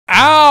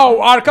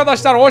Wow,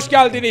 arkadaşlar hoş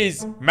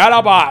geldiniz.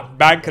 Merhaba,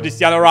 ben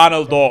Cristiano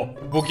Ronaldo.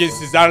 Bugün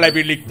sizlerle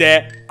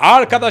birlikte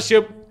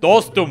arkadaşım,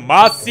 dostum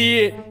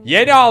Masi'yi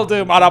yeni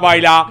aldığım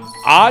arabayla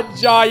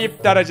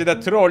acayip derecede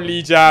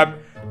trolleyeceğim.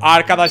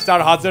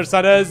 Arkadaşlar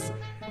hazırsanız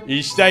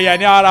işte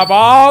yeni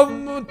arabam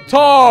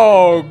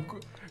TOGG.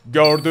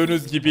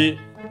 Gördüğünüz gibi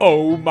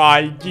oh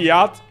my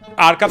god.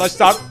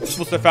 Arkadaşlar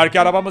bu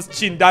seferki arabamız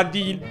Çin'den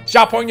değil,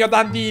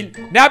 Japonya'dan değil,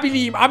 ne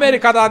bileyim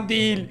Amerika'dan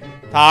değil.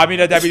 Tahmin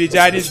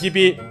edebileceğiniz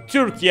gibi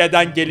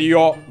Türkiye'den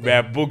geliyor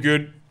ve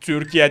bugün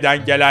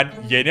Türkiye'den gelen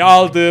yeni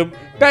aldığım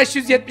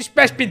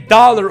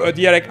 $575.000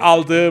 ödeyerek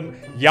aldığım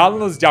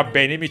yalnızca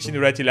benim için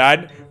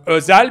üretilen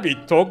özel bir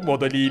TOGG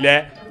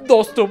modeliyle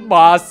dostum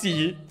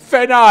Masi'yi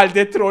fena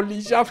halde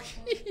trolleyeceğim.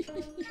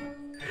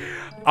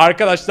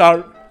 Arkadaşlar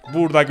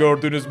burada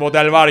gördüğünüz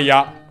model var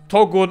ya,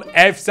 TOGG'un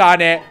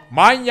efsane,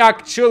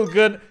 manyak,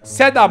 çılgın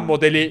sedan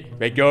modeli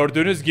ve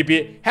gördüğünüz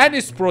gibi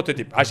henüz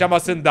prototip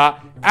aşamasında.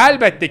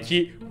 Elbette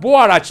ki bu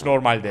araç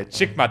normalde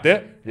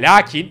çıkmadı.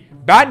 Lakin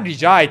ben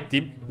rica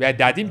ettim ve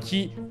dedim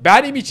ki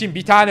benim için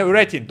bir tane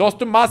üretin.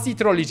 Dostum Masi'yi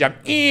trolleyeceğim.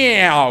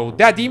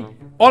 Dedim.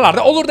 Onlar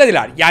da olur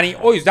dediler. Yani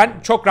o yüzden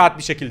çok rahat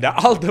bir şekilde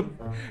aldım.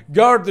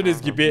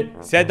 Gördüğünüz gibi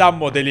sedan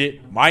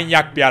modeli,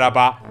 manyak bir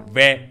araba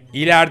ve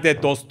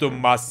ileride dostum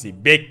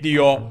Masi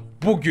bekliyor.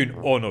 Bugün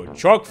onu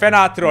çok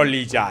fena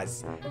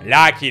trolleyeceğiz.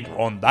 Lakin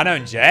ondan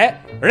önce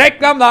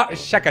reklamla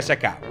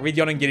şaka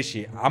videonun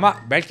girişi. Ama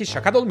belki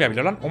şaka da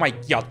olmayabilir lan. Oh my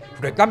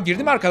god. Reklam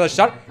girdi mi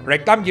arkadaşlar?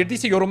 Reklam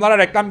girdiyse yorumlara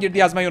reklam girdi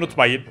yazmayı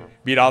unutmayın.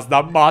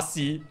 Birazdan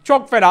Masi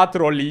çok fena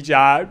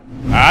trolleyeceğim.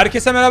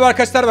 Herkese merhaba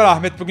arkadaşlar, ben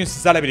Ahmet. Bugün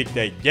sizlerle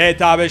birlikte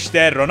GTA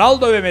 5'te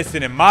Ronaldo ve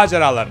Messi'nin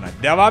maceralarına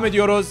devam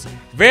ediyoruz.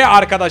 Ve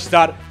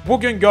arkadaşlar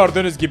bugün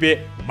gördüğünüz gibi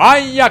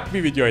manyak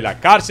bir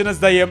videoyla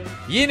karşınızdayım.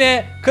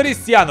 Yine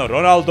Cristiano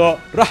Ronaldo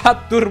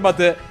rahat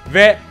durmadı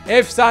ve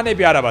efsane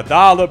bir araba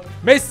daha alıp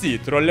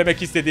Messi'yi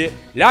trollemek istedi.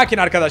 Lakin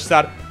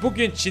arkadaşlar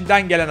bugün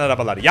Çin'den gelen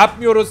arabalar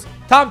yapmıyoruz.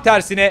 Tam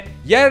tersine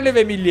yerli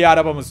ve milli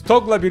arabamız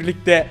TOGG'la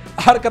birlikte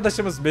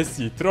arkadaşımız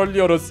Messi'yi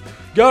trollüyoruz.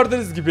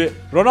 Gördüğünüz gibi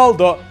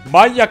Ronaldo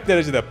manyak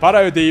derecede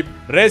para ödeyip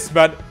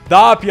resmen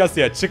daha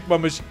piyasaya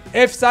çıkmamış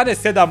efsane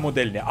sedan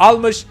modelini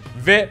almış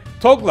ve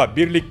TOGG'la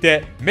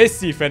birlikte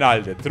Messi'yi fena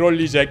halde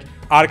trolleyecek.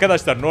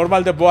 Arkadaşlar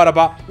normalde bu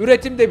araba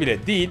üretimde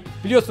bile değil.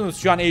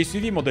 Biliyorsunuz şu an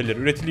SUV modelleri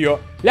üretiliyor.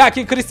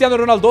 Lakin Cristiano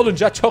Ronaldo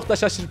olunca çok da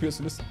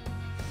şaşırmıyorsunuz.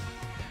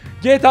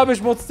 GTA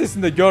 5 mod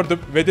sitesinde gördüm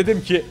ve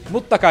dedim ki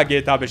mutlaka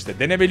GTA 5'te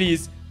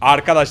denemeliyiz.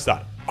 Arkadaşlar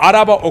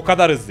araba o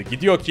kadar hızlı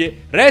gidiyor ki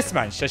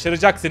resmen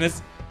şaşıracaksınız.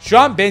 Şu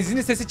an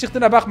benzinin sesi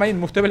çıktığına bakmayın,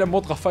 muhtemelen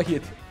mod kafayı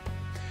yedi.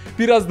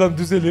 Birazdan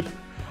düzelir.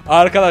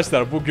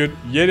 Arkadaşlar bugün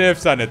yeni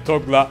efsane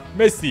TOGG'la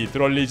Messi'yi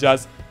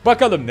trolleyeceğiz.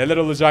 Bakalım neler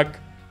olacak.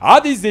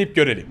 Hadi izleyip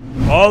görelim.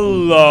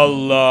 Allah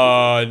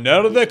Allah.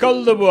 Nerede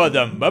kaldı bu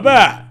adam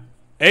baba?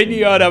 En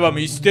iyi arabamı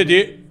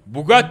istedi.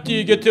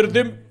 Bugatti'yi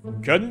getirdim.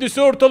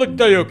 Kendisi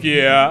ortalıkta yok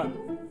ya.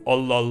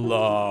 Allah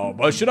Allah.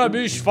 Başına bir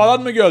iş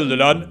falan mı geldi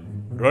lan?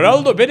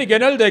 Ronaldo beni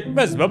genelde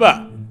ekmez baba.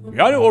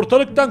 Yani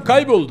ortalıktan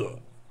kayboldu.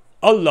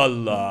 Allah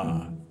Allah.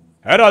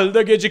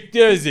 Herhalde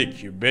gecikti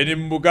ezik.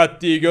 Benim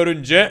Bugatti'yi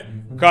görünce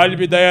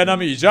kalbi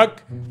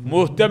dayanamayacak.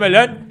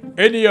 Muhtemelen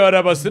en iyi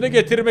arabasını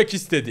getirmek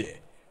istedi.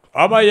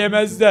 Ama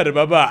yemezler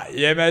baba,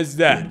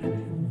 yemezler.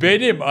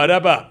 Benim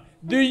arabam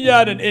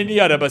dünyanın en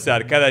iyi arabası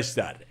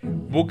arkadaşlar.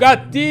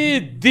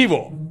 Bugatti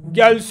Divo.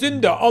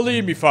 Gelsin de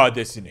alayım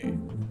ifadesini.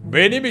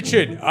 Benim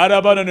için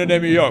arabanın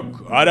önemi yok.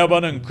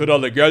 Arabanın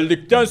kralı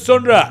geldikten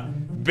sonra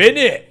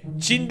beni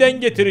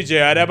Çin'den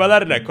getireceği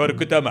arabalarla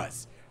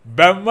korkutamaz.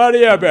 Ben var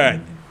ya ben,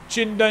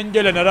 Çin'den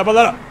gelen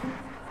arabalara...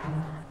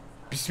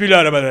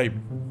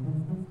 Bismillahirrahmanirrahim.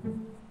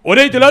 O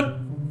neydi lan?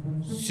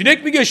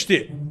 Sinek mi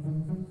geçti?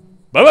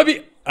 Baba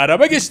bir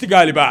araba geçti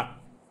galiba.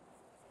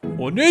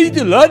 O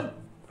neydi lan?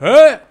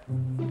 He?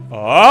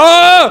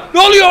 Ne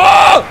oluyor?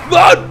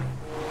 Lan!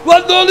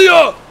 Lan ne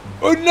oluyor?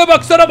 Önüne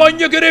baksana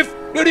manyak herif.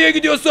 Nereye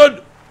gidiyorsun?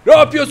 Ne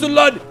yapıyorsun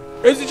lan?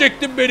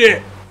 Ezecektin beni.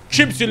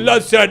 Kimsin lan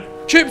sen?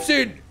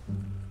 Kimsin?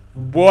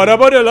 Bu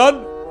araba ne lan?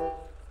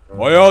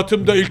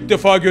 Hayatımda ilk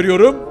defa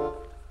görüyorum.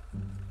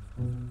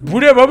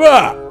 Bu ne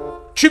baba?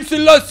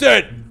 Kimsin lan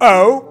sen?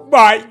 Oh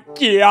my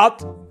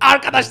god.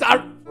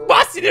 Arkadaşlar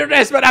Masi'nin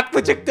resmen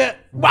aklı çıktı.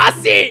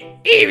 Masi,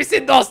 iyi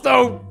misin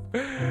dostum?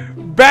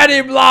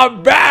 Benim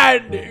lan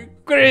ben.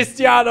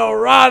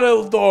 Cristiano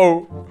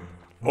Ronaldo.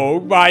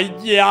 Oh my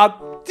god.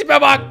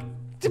 Tipe bak.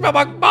 Tipe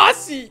bak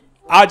Masi.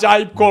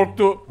 Acayip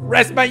korktu.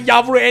 Resmen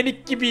yavru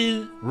enik gibi.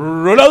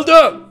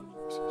 Ronaldo.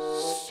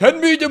 Sen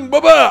miydin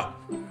baba?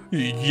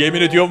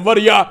 Yemin ediyorum var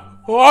ya.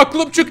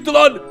 Aklım çıktı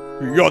lan.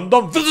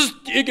 Yandan vızız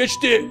diye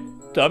geçti.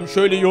 Tam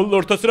şöyle yolun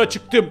ortasına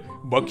çıktım.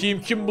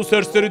 Bakayım kim bu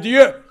serseri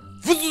diye.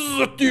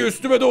 Vızız diye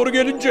üstüme doğru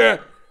gelince.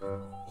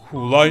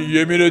 Ulan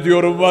yemin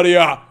ediyorum var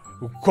ya.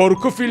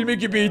 Korku filmi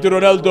gibiydi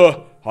Ronaldo.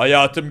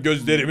 Hayatım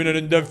gözlerimin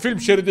önünden film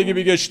şeridi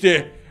gibi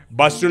geçti.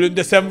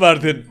 Başrolünde sen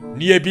vardın.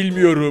 Niye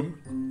bilmiyorum.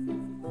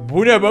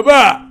 Bu ne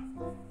baba?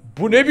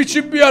 Bu ne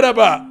biçim bir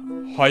araba?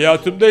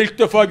 Hayatımda ilk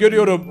defa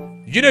görüyorum.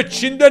 Yine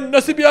Çin'den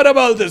nasıl bir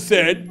araba aldın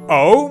sen?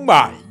 Oh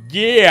my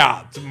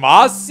Giat,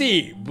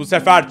 Masi. Bu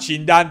sefer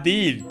Çin'den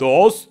değil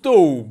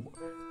dostum.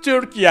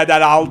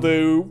 Türkiye'den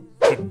aldım.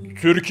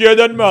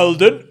 Türkiye'den mi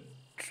aldın?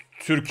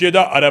 Türkiye'de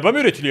araba mı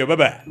üretiliyor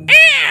baba?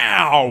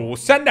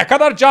 Sen ne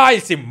kadar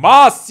cahilsin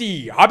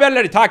Masi.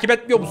 Haberleri takip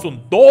etmiyor musun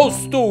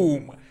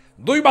dostum?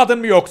 Duymadın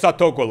mı yoksa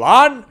TOGG'u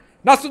lan?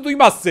 Nasıl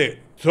duymazsın?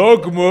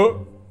 TOGG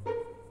mu?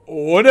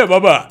 O ne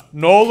baba?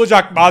 Ne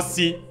olacak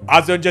Masi?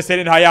 Az önce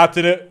senin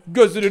hayatını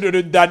gözünün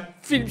önünden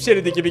film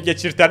şeridi gibi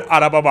geçirten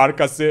araba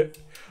markası.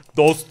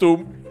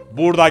 Dostum,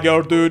 burada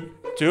gördüğün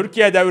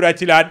Türkiye'de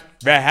üretilen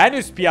ve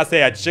henüz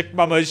piyasaya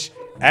çıkmamış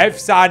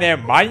efsane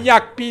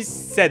manyak bir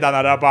sedan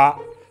araba.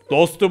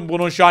 Dostum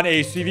bunun şu an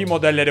SUV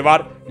modelleri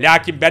var.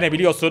 Lakin beni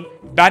biliyorsun,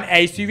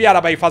 ben SUV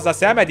arabayı fazla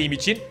sevmediğim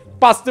için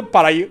bastım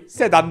parayı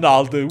sedanını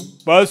aldım.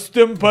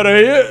 Bastım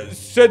parayı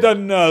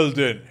sedanını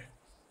aldın.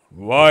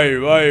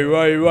 Vay vay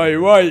vay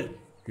vay vay.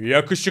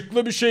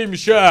 Yakışıklı bir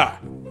şeymiş ha.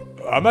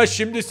 Ama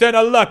şimdi sen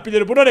Allah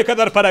bilir buna ne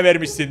kadar para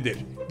vermişsindir.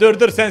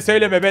 Dur sen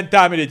söyleme ben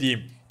tahmin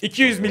edeyim.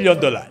 200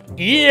 milyon dolar.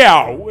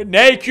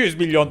 Ne 200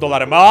 milyon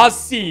doları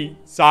Masi?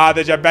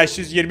 Sadece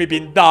 520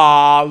 bin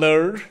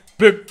dolar.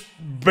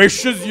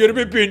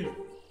 520 bin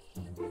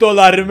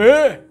dolar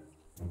mı?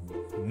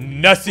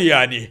 Nasıl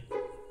yani?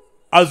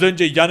 Az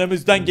önce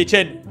yanımızdan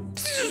geçen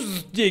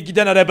diye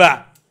giden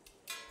araba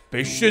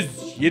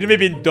 520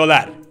 bin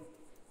dolar.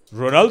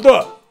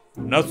 Ronaldo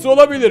nasıl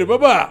olabilir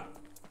baba?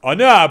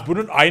 Ana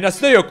bunun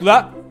aynası da yok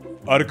la.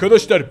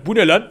 Arkadaşlar bu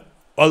ne lan?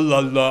 Allah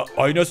Allah,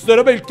 aynasız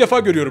araba ilk defa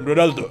görüyorum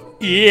Ronaldo.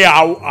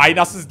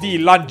 Aynasız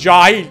değil lan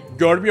cahil.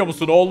 Görmüyor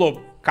musun oğlum?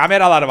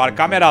 Kameralar var,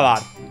 kameralar.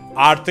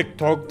 Artık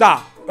TOGG'da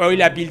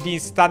öyle bildiğin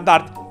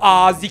standart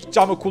azik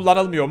camı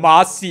kullanılmıyor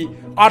Masi.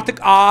 Artık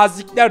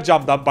azikler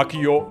camdan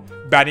bakıyor.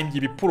 Benim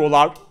gibi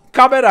prolar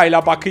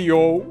kamerayla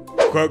bakıyor.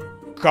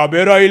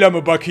 Kamerayla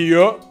mı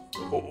bakıyor?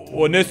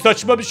 O ne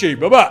saçma bir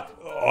şey baba.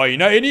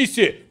 Ayna en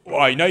iyisi.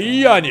 Ayna iyi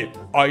yani.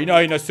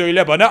 Ayna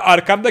söyle bana,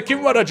 arkamda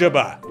kim var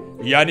acaba?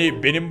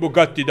 Yani benim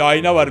Bugatti'de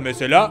ayna var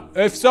mesela.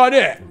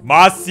 Efsane.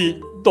 Masi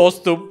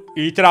dostum,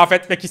 itiraf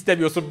etmek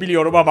istemiyorsun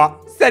biliyorum ama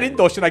senin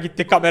de hoşuna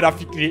gitti kamera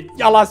fikri.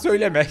 Yalan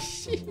söyleme.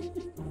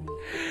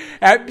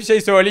 Hem bir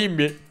şey söyleyeyim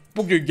mi?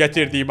 Bugün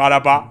getirdiğim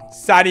araba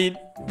senin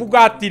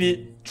Bugatti'ni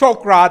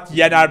çok rahat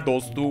yener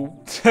dostum.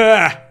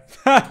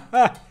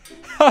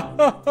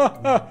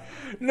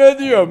 Ne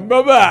diyorum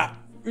baba?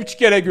 3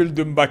 kere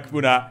güldüm bak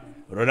buna.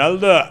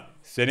 Ronaldo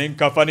senin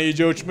kafan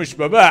iyice uçmuş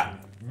baba.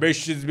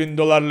 500 bin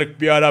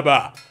dolarlık bir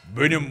araba.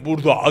 Benim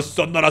burada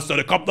aslanlar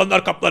aslanı,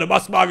 kaplanlar kaplanı,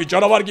 masmavi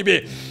canavar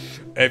gibi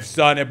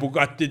efsane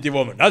Bugatti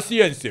Divo'mu nasıl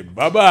yensin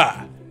baba?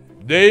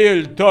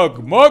 Değil TOGG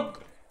MOG.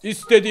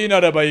 İstediğin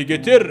arabayı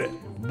getir.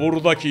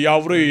 Buradaki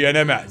yavruyu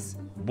yenemez.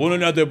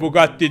 Bunun adı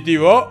Bugatti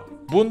Divo.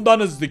 Bundan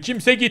hızlı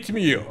kimse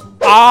gitmiyor.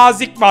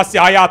 Azik Masi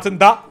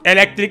hayatında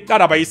elektrikli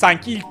arabayı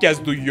sanki ilk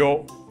kez duyuyor.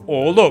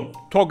 Oğlum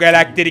TOGG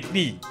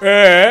elektrikli.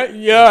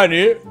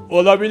 Yani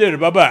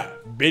olabilir baba.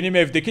 Benim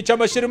evdeki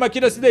çamaşır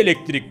makinesi de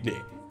elektrikli.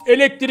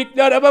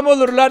 Elektrikli araba mı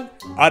olur lan?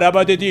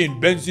 Araba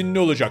dediğin benzinli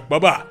olacak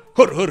baba.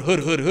 Hır hır hır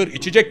hır hır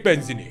içecek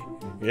benzini.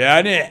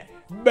 Yani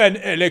ben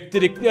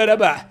elektrikli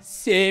araba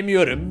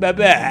sevmiyorum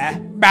baba.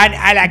 Ben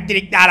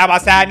elektrikli araba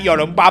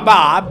sevmiyorum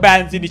baba.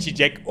 Benzin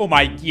içecek. Oh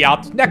my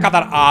god. Ne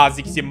kadar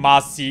aziksin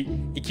Masi.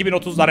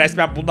 2030'da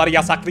resmen bunları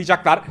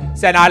yasaklayacaklar.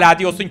 Sen hala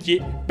diyorsun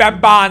ki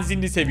ben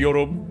benzinli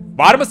seviyorum.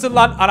 Var mısın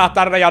lan,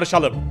 anahtarla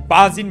yarışalım.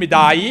 Benzin mi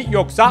daha iyi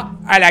yoksa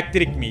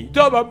elektrik mi?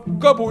 Tamam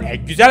kabul.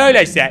 Güzel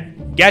öyleyse.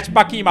 Geç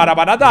bakayım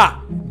arabana da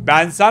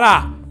ben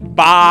sana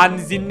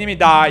benzinli mi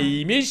daha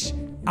iyiymiş,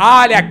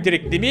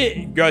 elektrikli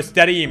mi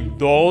göstereyim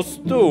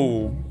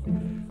dostum.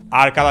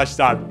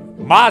 Arkadaşlar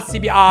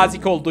Masi bir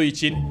azik olduğu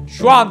için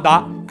şu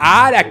anda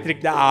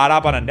elektrikli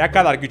arabanın ne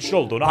kadar güçlü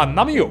olduğunu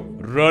anlamıyor.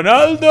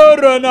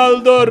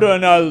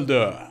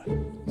 Ronaldo.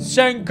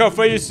 Sen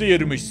kafayı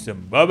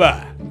sıyırmışsın baba.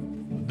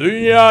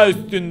 Dünya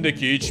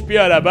üstündeki hiçbir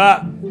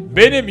araba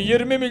benim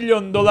 20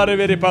 milyon doları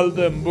verip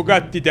aldığım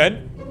Bugatti'den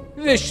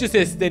ve şu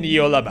sesten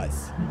iyi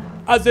olamaz.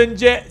 Az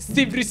önce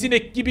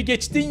sivrisinek gibi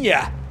geçtin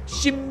ya.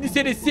 Şimdi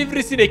seni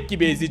sivrisinek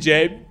gibi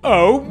ezeceğim.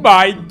 Oh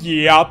my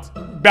god.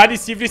 Beni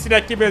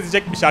sivrisinek gibi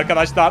ezecekmiş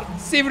arkadaşlar.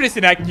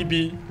 Sivrisinek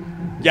gibi.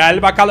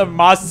 Gel bakalım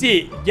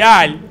Masi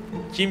gel.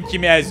 Kim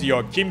kimi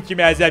eziyor, kim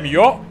kimi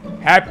ezemiyor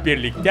hep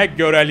birlikte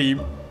görelim.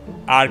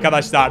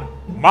 Arkadaşlar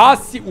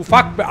Masi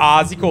ufak bir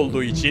azik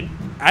olduğu için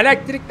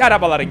elektrikli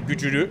arabaların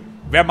gücünü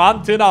ve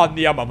mantığını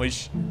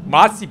anlayamamış.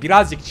 Masi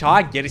birazcık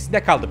çağın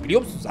gerisinde kaldı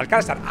biliyor musunuz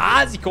arkadaşlar?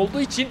 Azik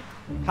olduğu için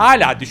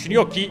hala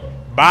düşünüyor ki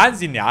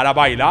benzinli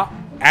arabayla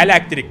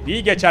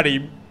elektrikliyi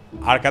geçereyim.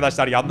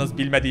 Arkadaşlar yalnız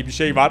bilmediği bir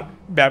şey var.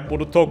 Ben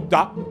bunu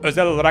TOGG'da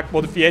özel olarak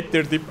modifiye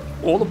ettirdim.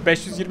 Oğlum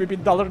 520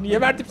 bin dolar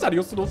niye verdim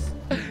sanıyorsunuz?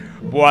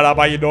 Bu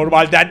arabayı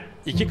normalden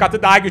 2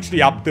 katı daha güçlü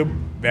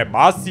yaptım. Ve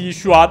Masi'yi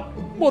şu an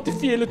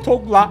modifiyeli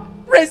TOGG'la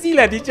rezil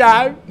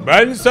edeceğim.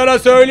 Ben sana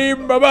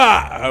söyleyeyim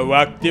baba.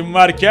 Vaktim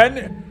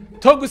varken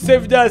TOGG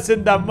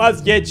sevdasından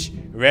vazgeç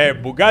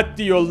ve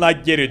Bugatti yoluna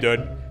geri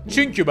dön.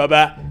 Çünkü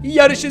baba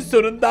yarışın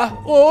sonunda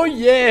oh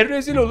yeah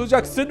rezil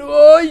olacaksın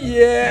oh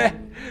yeah.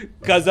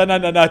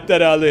 Kazanan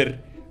anahtarı alır.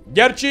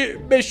 Gerçi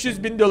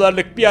 500 bin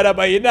dolarlık bir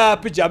arabayı ne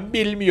yapacağım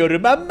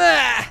bilmiyorum ama.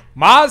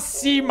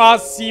 Masi.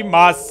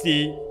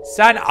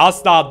 Sen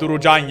asla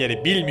duracağın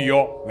yeri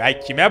bilmiyor ve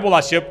kime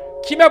bulaşıp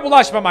kime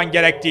bulaşmaman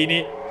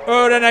gerektiğini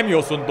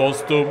öğrenemiyorsun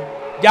dostum.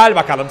 Gel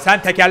bakalım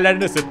sen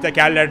tekerlerini ısıt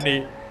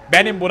tekerlerini.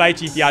 Benim buna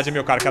hiç ihtiyacım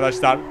yok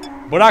arkadaşlar.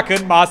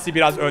 Bırakın Masi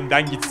biraz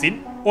önden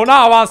gitsin. Ona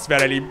avans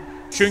verelim.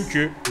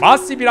 Çünkü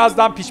Masi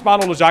birazdan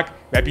pişman olacak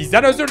ve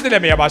bizden özür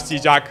dilemeye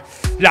başlayacak.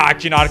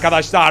 Lakin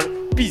arkadaşlar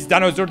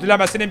bizden özür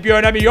dilemesinin bir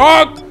önemi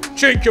yok.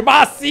 Çünkü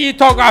Masi'yi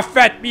TOGG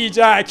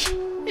affetmeyecek.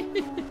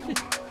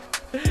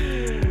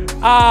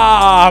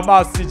 Ah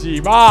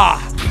Masi'ciğim ah.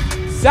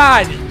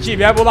 Sen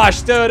kime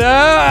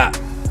bulaştığını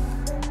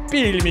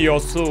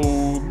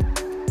bilmiyorsun.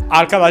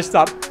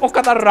 Arkadaşlar o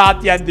kadar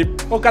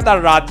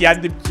rahat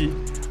yendim ki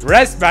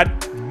resmen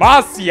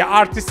Masi'ye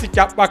artistlik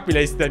yapmak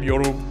bile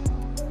istemiyorum.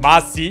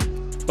 Masi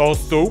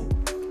dostum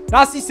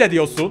nasıl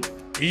hissediyorsun?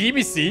 İyi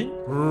misin?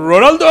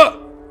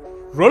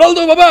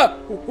 Ronaldo baba.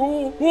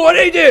 O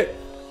neydi?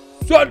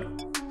 Sen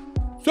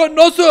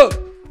nasıl?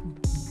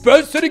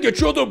 Ben seni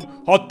geçiyordum.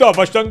 Hatta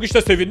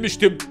başlangıçta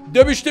sevinmiştim.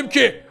 Demiştim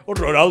ki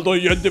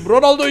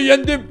Ronaldo'yu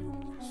yendim.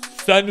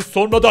 Sen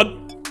sonradan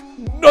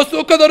nasıl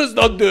o kadar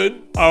hızlandın?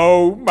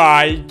 Oh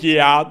my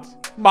god.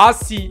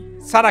 Masi,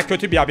 sana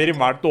kötü bir haberim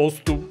var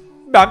dostum.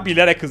 Ben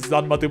bilerek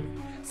hızlanmadım.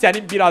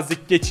 Senin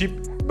birazcık geçip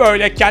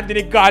böyle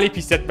kendini galip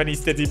hissetmeni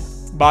istedim.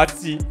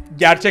 Masi,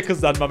 gerçek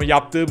hızlanmamı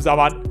yaptığım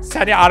zaman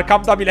seni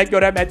arkamda bile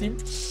göremedim.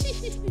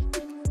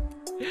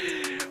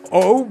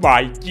 Oh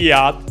my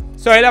god.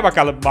 Söyle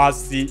bakalım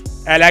Masi,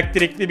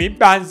 elektrikli mi,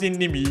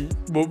 benzinli mi?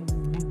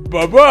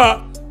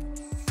 Baba,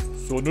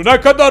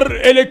 sonuna kadar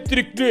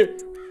elektrikli.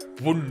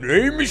 Bu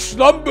neymiş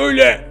lan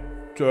böyle?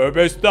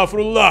 Tövbe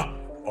estağfurullah.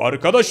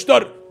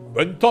 Arkadaşlar,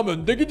 ben tam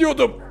önde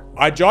gidiyordum.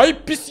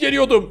 Acayip pis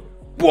yeniyordum.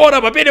 Bu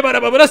araba benim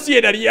arabamı nasıl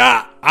yener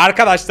ya?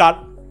 Arkadaşlar,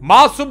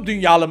 masum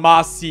dünyalı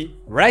Masi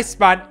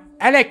resmen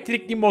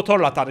elektrikli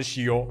motorla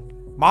tanışıyor.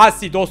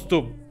 Masi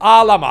dostum,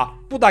 ağlama.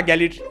 Bu da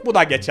gelir, bu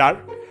da geçer.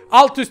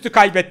 Alt üstü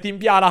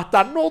kaybettiğim bir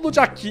anahtar ne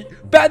olacak ki?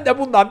 Bende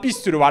bundan bir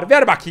sürü var.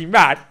 Ver bakayım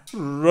ver.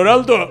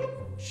 Ronaldo.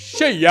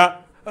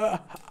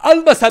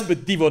 Alma sen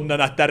bu Divon'un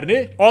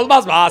anahtarını.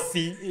 Olmaz mı Asi?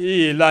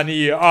 İyi lan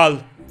iyi al.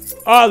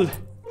 Al.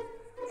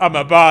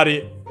 Ama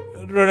bari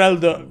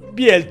Ronaldo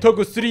bir el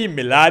TOGG'u süreyim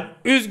mi lan?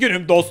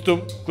 Üzgünüm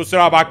dostum.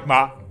 Kusura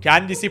bakma.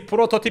 Kendisi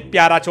prototip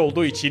bir araç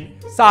olduğu için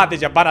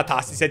sadece bana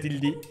tahsis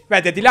edildi.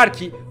 Ve dediler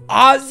ki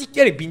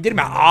azikleri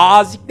bindirme.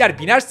 Azikler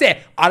binerse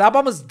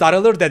arabamız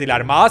daralır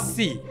dediler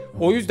Masi.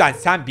 O yüzden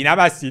sen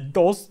binemezsin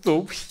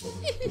dostum.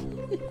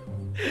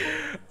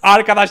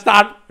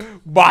 Arkadaşlar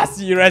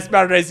Masi'yi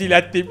resmen rezil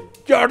ettim.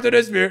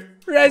 Gördünüz mü?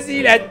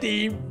 Rezil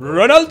ettim.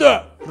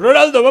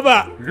 Ronaldo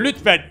baba.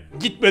 Lütfen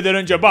gitmeden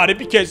önce bari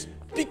bir kez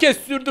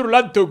sürdür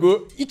lan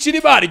TOGG'u.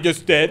 İçini bari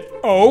göster.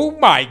 Oh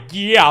my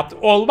god.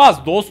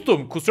 Olmaz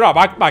dostum. Kusura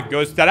bakma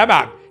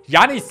gösteremem.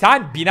 Yani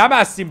sen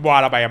binemezsin bu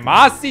arabaya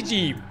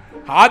Masi'ciğim.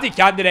 Hadi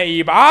kendine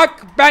iyi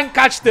bak. Ben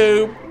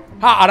kaçtım.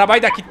 Ha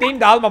arabayı da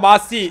kilitleyeyim de alma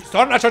Masi.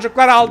 Sonra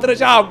çocuklara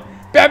aldıracağım.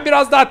 Ben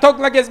biraz daha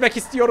TOGG'la gezmek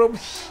istiyorum.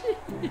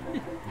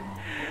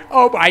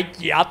 Oh my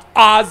god.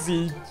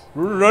 Azik.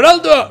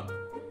 Ronaldo.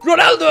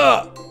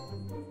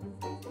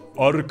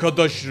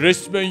 Arkadaş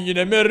resmen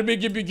yine mermi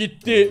gibi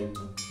gitti.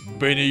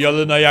 Beni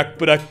yalın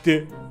ayak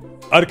bıraktı.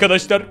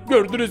 Arkadaşlar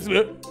gördünüz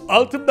mü?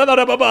 Altımdan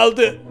arabamı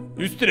aldı.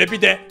 Üstüne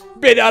bir de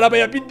beni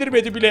arabaya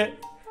bindirmedi bile.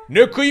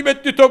 Ne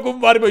kıymetli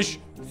TOGG'um varmış.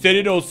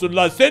 Senin olsun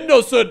lan senin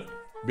olsun.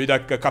 Bir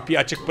dakika kapıyı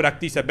açık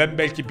bıraktıysa ben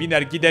belki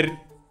biner gider.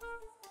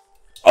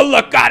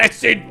 Allah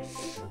kahretsin.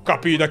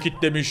 Kapıyı da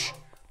kilitlemiş.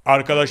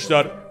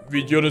 Arkadaşlar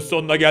videonun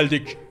sonuna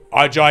geldik.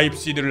 Acayip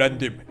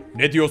sinirlendim.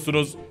 Ne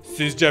diyorsunuz?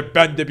 Sizce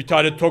ben de bir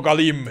tane TOGG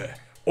alayım mı?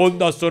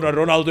 Ondan sonra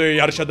Ronaldo'yu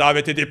yarışa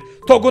davet edip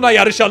TOGG'una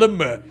yarışalım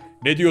mı?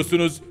 Ne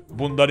diyorsunuz?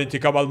 Bundan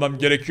intikam almam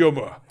gerekiyor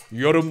mu?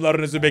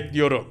 Yorumlarınızı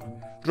bekliyorum.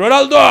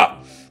 Ronaldo!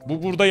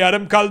 Bu burada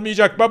yarım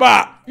kalmayacak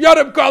baba.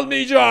 Yarım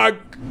kalmayacak.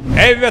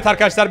 Evet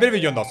arkadaşlar bir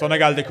videonun daha sonuna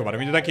geldik.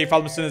 Umarım videodan keyif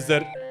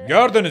almışsınızdır.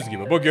 Gördüğünüz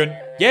gibi bugün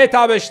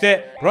GTA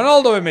 5'te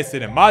Ronaldo ve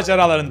Messi'nin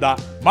maceralarında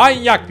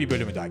manyak bir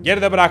bölümü daha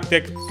geride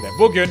bıraktık. Ve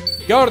bugün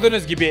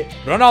gördüğünüz gibi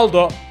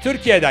Ronaldo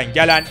Türkiye'den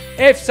gelen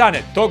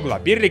efsane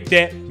TOGG'la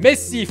birlikte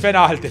Messi'yi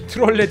fena halde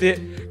trolledi.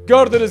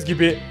 Gördüğünüz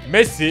gibi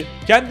Messi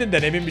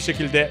kendinden emin bir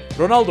şekilde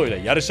Ronaldo ile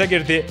yarışa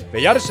girdi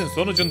ve yarışın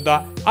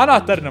sonucunda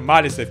anahtarını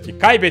maalesef ki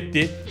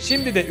kaybetti.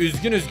 Şimdi de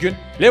üzgün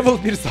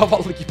level 1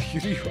 zavallı gibi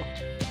yürüyor.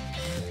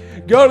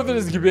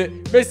 Gördüğünüz gibi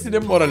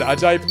Messi'nin morali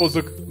acayip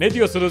bozuk. Ne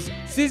diyorsunuz?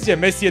 Sizce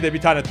Messi'ye de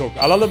bir tane TOGG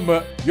alalım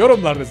mı?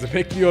 Yorumlarınızı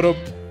bekliyorum.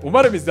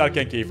 Umarım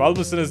izlerken keyif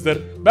almışsınızdır.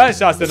 Ben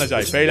şahsen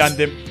acayip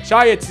eğlendim.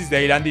 Şayet siz de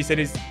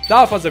eğlendiyseniz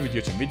daha fazla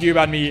video için videoyu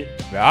beğenmeyi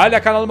ve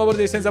hala kanalıma abone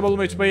değilseniz abone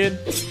olmayı unutmayın.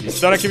 Bir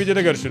sonraki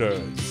videoda görüşürüz.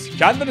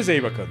 Kendinize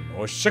iyi bakın.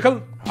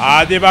 Hoşçakalın.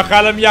 Hadi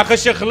bakalım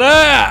yakışıklı.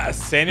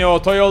 Seni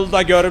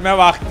otoyolda görme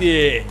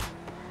vakti.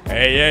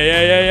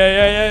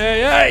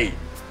 Hey.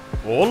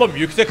 Oğlum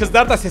yüksek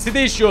hızlarda sesi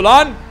değişiyor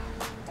lan.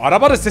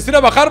 Arabanın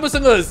sesine bakar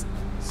mısınız?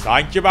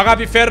 Sanki bana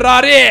bir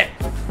Ferrari.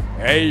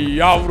 Hey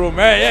yavrum,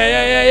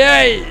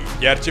 hey.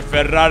 Gerçi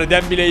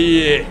Ferrari'den bile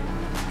iyi.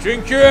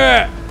 Çünkü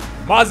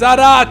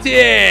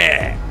Maserati.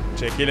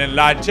 Çekilin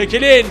lan,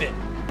 çekilin.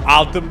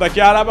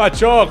 Altımdaki araba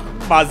çok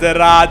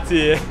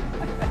Maserati.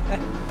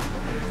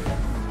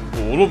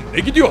 Oğlum ne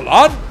gidiyor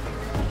lan?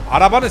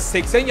 Arabanın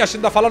 80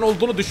 yaşında falan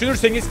olduğunu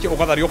düşünürseniz, ki o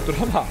kadar yoktur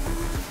ama,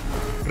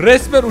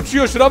 resmen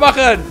uçuyor, şuna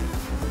bakın.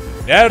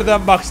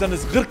 Nereden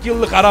baksanız 40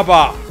 yıllık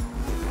araba.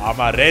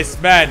 Ama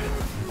resmen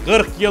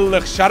 40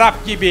 yıllık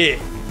şarap gibi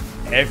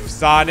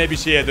efsane bir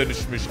şeye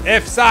dönüşmüş.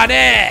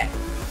 Efsane.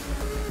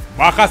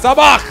 Makasa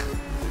bak.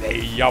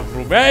 Ey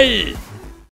yavrum ey.